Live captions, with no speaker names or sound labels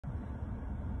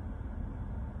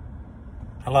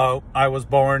Hello, I was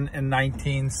born in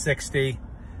 1960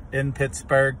 in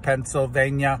Pittsburgh,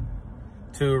 Pennsylvania,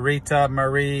 to Rita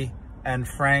Marie and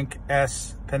Frank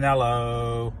S.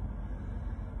 Pinello.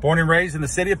 Born and raised in the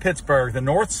city of Pittsburgh, the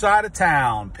north side of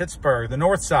town. Pittsburgh, the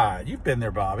north side. You've been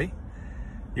there, Bobby.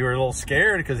 You were a little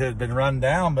scared because it had been run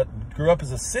down, but grew up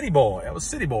as a city boy. I was a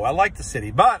city boy. I liked the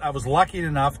city, but I was lucky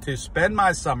enough to spend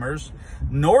my summers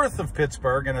north of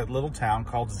Pittsburgh in a little town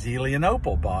called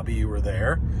Zelienople. Bobby, you were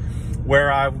there,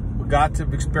 where I got to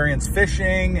experience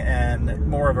fishing and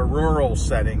more of a rural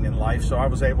setting in life. So I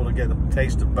was able to get a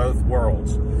taste of both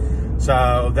worlds.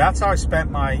 So that's how I spent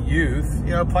my youth,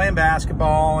 playing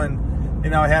basketball. And,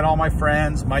 I had all my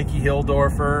friends, Mikey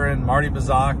Hildorfer and Marty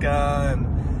Bazaka,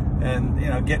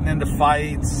 and getting into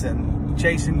fights and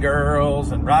chasing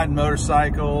girls and riding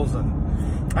motorcycles.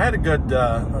 And I had a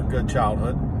good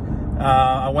childhood.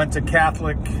 I went to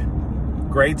Catholic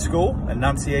grade school,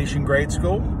 Annunciation grade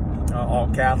school, all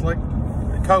Catholic,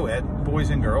 co-ed, boys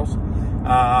and girls.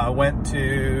 I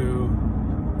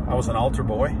was an altar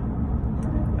boy.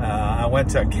 I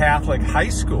went to Catholic high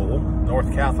school,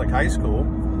 North Catholic High School,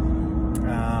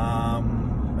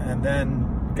 and then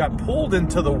got pulled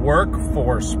into the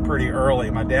workforce pretty early.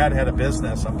 My dad had a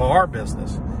business, a bar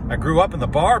business. I grew up in the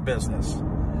bar business,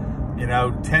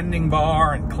 tending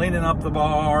bar and cleaning up the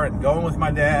bar and going with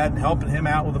my dad and helping him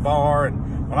out with the bar.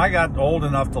 And when I got old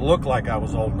enough to look like I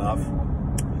was old enough,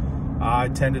 I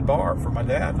tended bar for my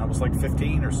dad. And I was like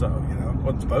 15 or so,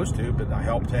 wasn't supposed to, but I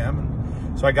helped him.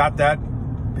 And so I got that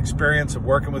experience of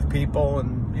working with people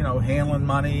and, handling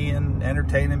money and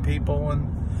entertaining people and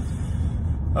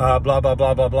blah, blah,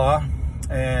 blah, blah, blah.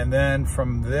 And then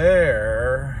from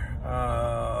there,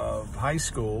 high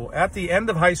school, at the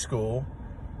end of high school,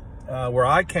 where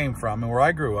I came from and where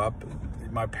I grew up,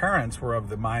 my parents were of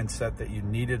the mindset that you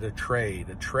needed a trade.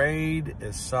 A trade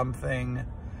is something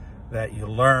that you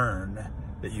learn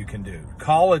that you can do.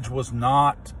 College was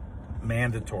not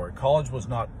mandatory. College was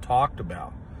not talked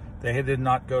about. They did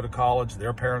not go to college.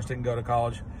 Their parents didn't go to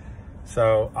college.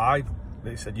 So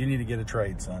they said, you need to get a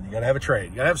trade, son. You got to have a trade.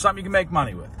 You got to have something you can make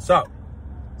money with. So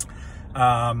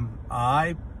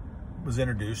I was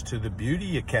introduced to the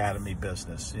beauty academy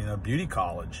business, beauty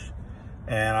college.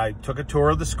 And I took a tour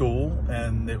of the school,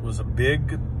 and it was a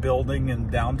big building in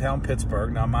downtown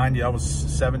Pittsburgh. Now, mind you, I was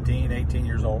 17, 18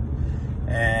 years old.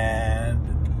 And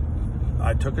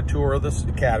I took a tour of this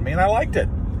academy, and I liked it.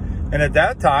 And at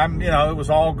that time, it was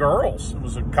all girls. It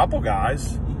was a couple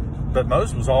guys, but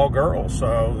most was all girls.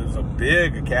 So it was a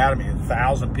big academy,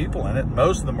 1,000 people in it.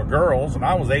 Most of them were girls, and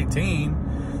I was 18.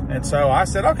 And so I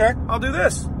said, okay, I'll do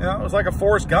this. It was like a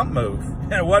Forrest Gump move.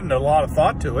 And it wasn't a lot of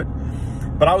thought to it,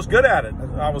 but I was good at it.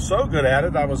 I was so good at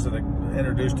it, I was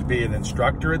introduced to be an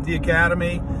instructor at the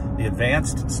academy, the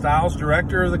advanced styles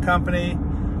director of the company.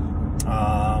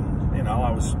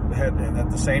 And at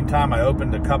the same time, I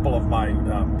opened a couple of my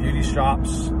beauty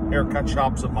shops, haircut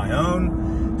shops of my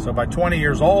own. So by 20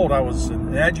 years old, I was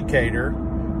an educator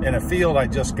in a field I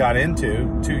just got into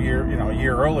a year and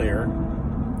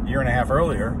a half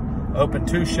earlier, opened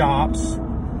 2 shops.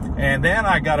 And then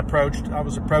I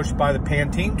was approached by the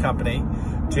Pantene company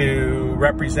to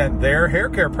represent their hair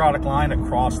care product line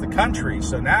across the country.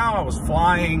 So now I was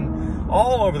flying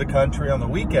all over the country on the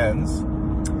weekends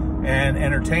and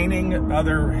entertaining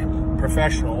other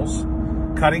professionals,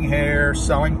 cutting hair,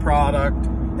 selling product,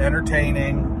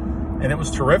 entertaining, and it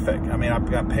was terrific. I mean, I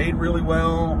got paid really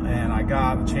well, and I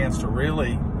got a chance to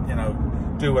really,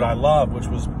 do what I love, which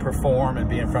was perform and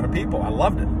be in front of people. I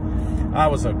loved it. I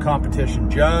was a competition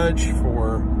judge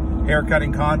for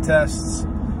haircutting contests.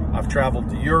 I've traveled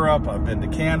to Europe. I've been to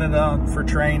Canada for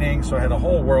training, so I had a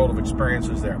whole world of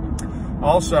experiences there.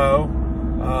 Also,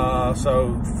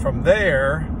 so from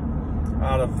there,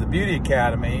 out of the Beauty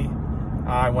Academy,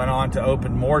 I went on to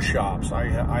open more shops.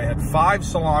 I had 5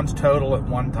 salons total at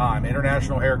one time.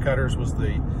 International Haircutters was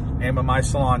the name of my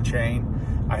salon chain.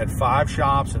 I had 5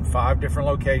 shops in 5 different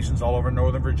locations all over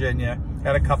Northern Virginia.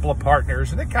 Had a couple of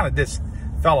partners, and it kind of just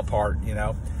fell apart,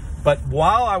 But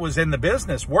while I was in the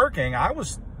business working, I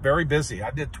was very busy.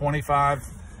 I did 25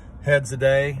 heads a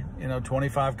day,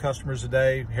 25 customers a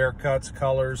day, haircuts,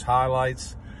 colors,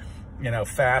 highlights,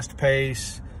 fast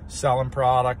pace, selling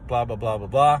product, blah, blah, blah, blah,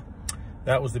 blah.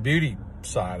 That was the beauty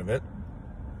side of it.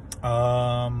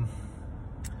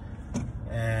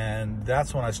 And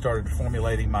that's when I started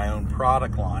formulating my own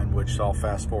product line, which I'll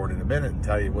fast forward in a minute and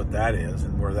tell you what that is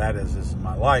and where that is in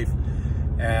my life.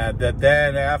 And that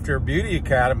then after Beauty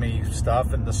Academy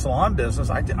stuff and the salon business,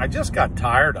 I just got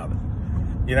tired of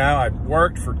it. I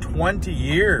worked for 20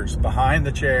 years behind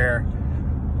the chair,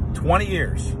 20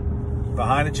 years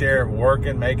behind a chair,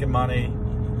 working, making money,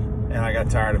 and I got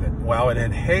tired of it. Well, it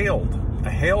had hailed. A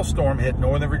hailstorm hit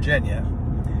Northern Virginia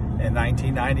in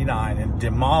 1999 and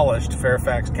demolished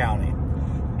Fairfax County.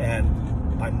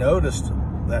 And I noticed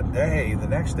that day, the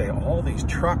next day, all these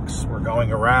trucks were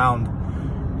going around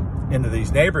into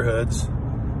these neighborhoods,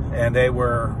 and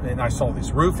I saw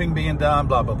this roofing being done,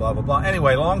 blah, blah, blah, blah, blah.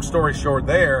 Anyway, long story short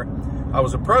there, I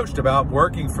was approached about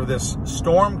working for this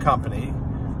storm company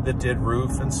that did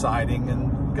roof and siding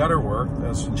and gutter work,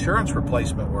 this insurance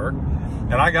replacement work.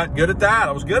 And I got good at that.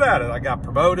 I was good at it. I got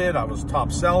promoted. I was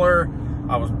top seller.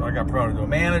 I got promoted to a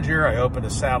manager. I opened a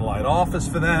satellite office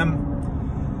for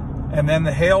them. And then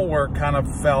the hail work kind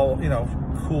of fell,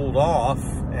 cooled off.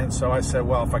 And so I said,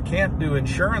 well, if I can't do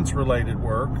insurance related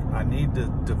work, I need to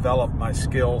develop my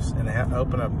skills and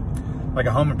open up like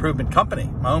a home improvement company,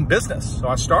 my own business. So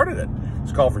I started it.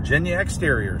 It's called Virginia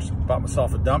Exteriors. Bought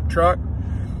myself a dump truck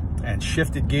and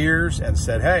shifted gears and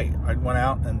said, hey, I went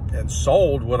out and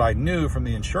sold what I knew from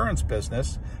the insurance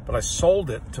business, but I sold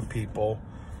it to people,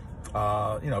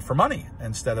 for money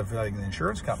instead of letting the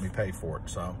insurance company pay for it.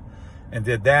 So, and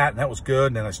did that, and that was good.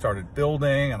 And then I started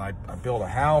building, and I built a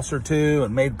house or two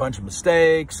and made a bunch of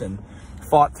mistakes and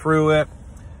fought through it.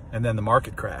 And then the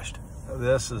market crashed.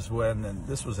 This was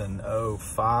in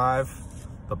 05.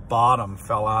 The bottom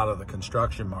fell out of the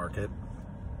construction market.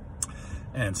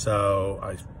 And so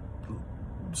I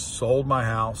sold my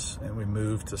house and we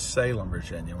moved to Salem,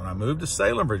 Virginia. When I moved to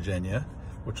Salem, Virginia,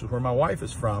 which is where my wife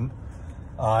is from,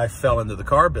 I fell into the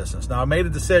car business. Now I made a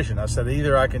decision. I said,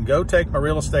 either I can go take my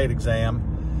real estate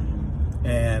exam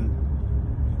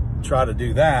and try to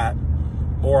do that,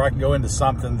 or I can go into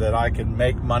something that I can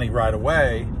make money right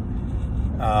away.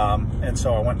 And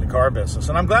so I went in the car business,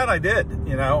 and I'm glad I did.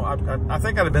 I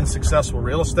think I'd have been successful in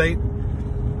real estate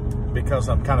because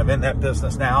I'm kind of in that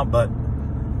business now, but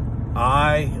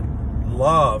I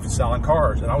loved selling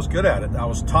cars, and I was good at it. I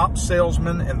was top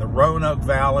salesman in the Roanoke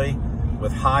Valley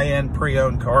with high-end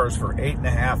pre-owned cars for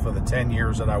 8.5 of the 10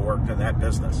 years that I worked in that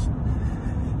business.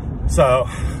 So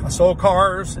I sold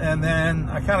cars, and then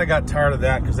I kind of got tired of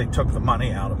that because they took the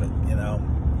money out of it,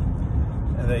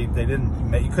 and they didn't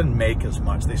make, you couldn't make as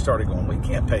much. They started going, we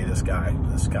can't pay this guy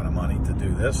this kind of money to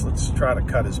do this. Let's try to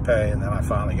cut his pay. And then I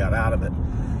finally got out of it.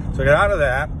 So I got out of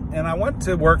that, and I went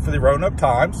to work for the Roanoke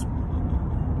Times.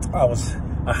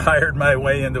 I hired my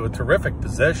way into a terrific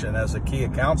position as a key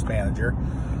accounts manager,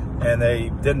 and I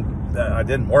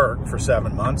didn't work for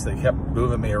 7 months. They kept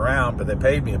moving me around, but they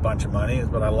paid me a bunch of money,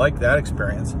 but I liked that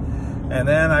experience. And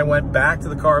then I went back to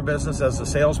the car business as a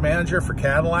sales manager for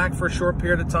Cadillac for a short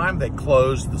period of time. They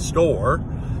closed the store,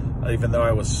 even though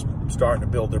I was starting to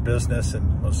build their business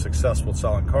and was successful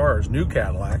selling cars, new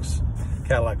Cadillacs.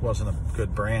 Cadillac wasn't a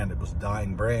good brand. It was a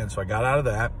dying brand. So I got out of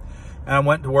that, and I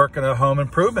went to work in a home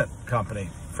improvement company.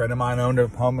 A friend of mine owned a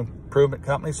home improvement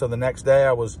company. So the next day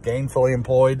I was gainfully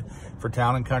employed for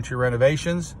Town & Country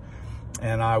Renovations,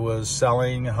 and I was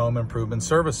selling home improvement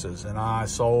services. And I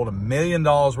sold $1 million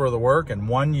worth of work in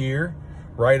 1 year,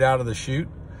 right out of the chute.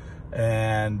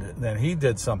 And then he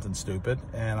did something stupid,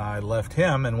 and I left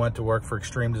him and went to work for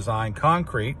Extreme Design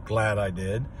Concrete. Glad I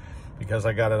did, because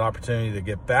I got an opportunity to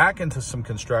get back into some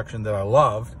construction that I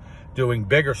loved, doing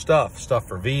bigger stuff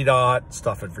for VDOT,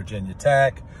 stuff at Virginia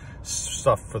Tech,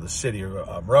 stuff for the city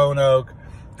of Roanoke,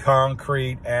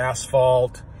 concrete,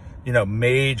 asphalt,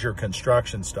 major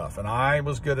construction stuff. And I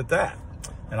was good at that,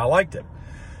 and I liked it.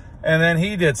 And then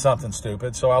he did something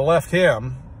stupid, so I left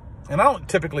him. And I don't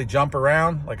typically jump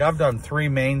around. Like, I've done 3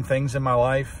 main things in my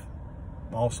life,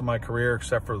 most of my career,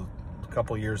 except for a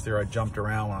couple of years there I jumped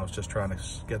around when I was just trying to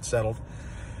get settled.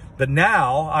 But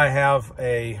now I have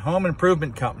a home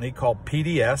improvement company called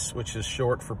PDS, which is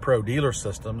short for Pro Dealer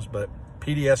Systems. But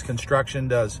PDS Construction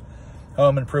does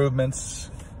home improvements,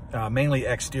 mainly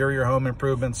exterior home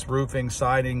improvements, roofing,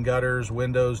 siding, gutters,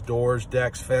 windows, doors,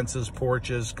 decks, fences,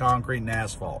 porches, concrete, and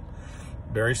asphalt.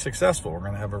 Very successful. We're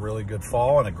going to have a really good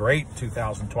fall and a great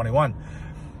 2021.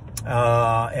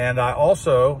 And I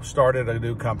also started a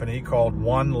new company called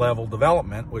One Level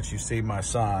Development, which you see my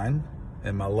sign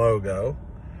and my logo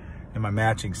and my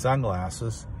matching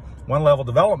sunglasses. One Level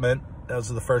Development, as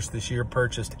of the first this year,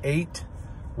 purchased 8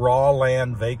 raw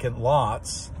land vacant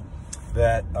lots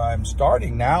that I'm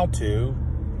starting now to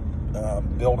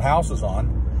build houses on.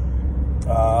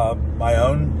 My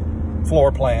own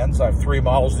floor plans. I have 3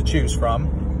 models to choose from.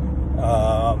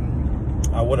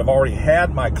 I would have already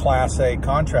had my Class A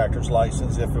contractor's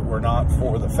license if it were not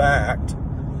for the fact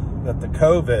that the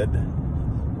COVID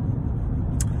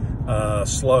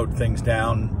slowed things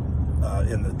down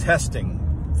in the testing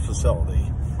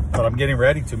facility. But I'm getting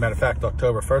ready to. Matter of fact,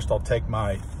 October 1st, I'll take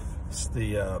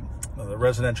the the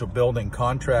residential building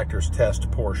contractors test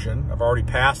portion. I've already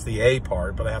passed the A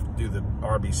part, but I have to do the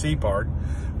RBC part.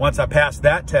 Once I pass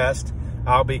that test,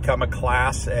 I'll become a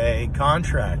Class A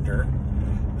contractor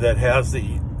that has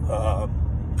a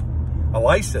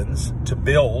license to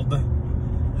build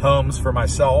homes for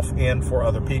myself and for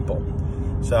other people.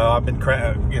 So I've been,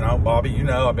 Bobby,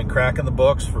 I've been cracking the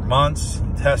books for months,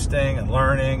 and testing and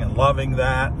learning and loving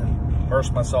that and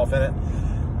immerse myself in it.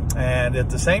 And at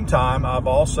the same time, I've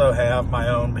also have my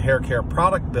own hair care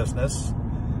product business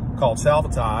called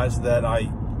Salvatize that I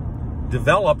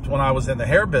developed when I was in the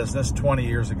hair business 20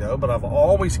 years ago, but I've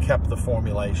always kept the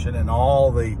formulation and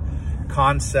all the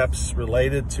concepts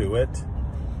related to it.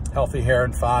 Healthy hair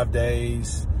in 5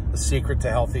 days, The Secret to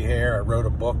Healthy Hair. I wrote a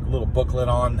little booklet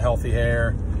on healthy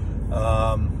hair.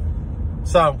 I'm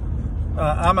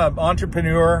an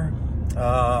entrepreneur.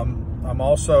 I'm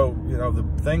also, the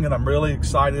thing that I'm really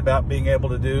excited about being able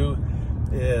to do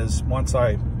is once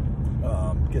I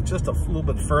get just a little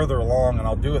bit further along, and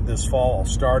I'll do it this fall,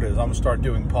 I'm going to start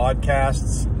doing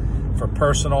podcasts for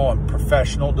personal and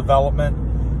professional development,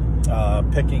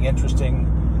 picking interesting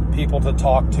people to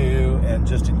talk to and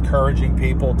just encouraging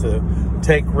people to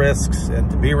take risks and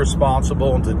to be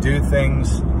responsible and to do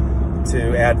things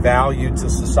to add value to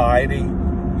society.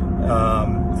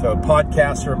 So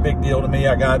podcasts are a big deal to me.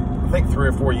 I got, I think, 3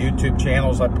 or 4 YouTube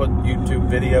channels. I put YouTube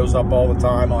videos up all the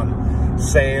time on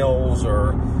sales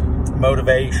or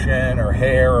motivation or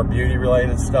hair or beauty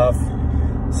related stuff.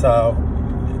 So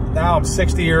now I'm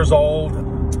 60 years old.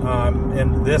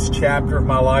 In this chapter of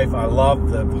my life, I love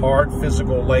the hard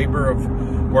physical labor of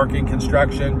working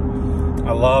construction.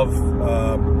 I love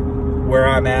where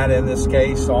I'm at in this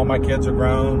case. All my kids are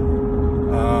grown.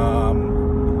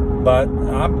 But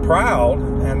I'm proud,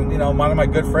 and one of my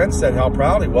good friends said how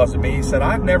proud he was of me. He said,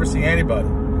 I've never seen anybody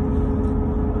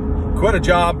quit a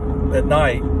job at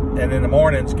night and in the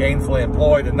mornings gainfully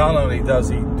employed, and not only does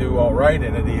he do all right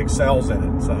in it, he excels in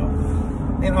it. So,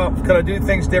 could I do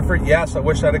things different? Yes, I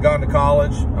wish I'd have gone to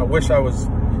college. I wish I was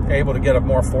able to get a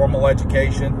more formal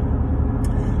education,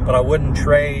 but I wouldn't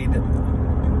trade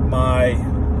my,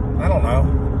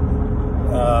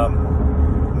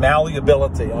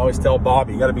 malleability. I always tell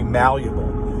Bobby, you got to be malleable.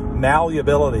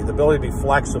 Malleability, the ability to be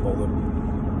flexible,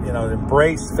 to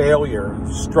embrace failure.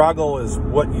 Struggle is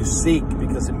what you seek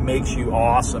because it makes you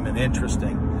awesome and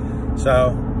interesting.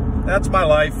 So that's my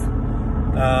life.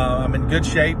 I'm in good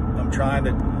shape. I'm trying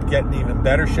to get in even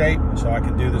better shape so I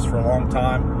can do this for a long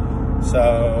time.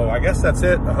 So I guess that's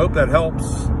it. I hope that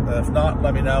helps. If not,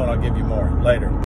 let me know and I'll give you more later.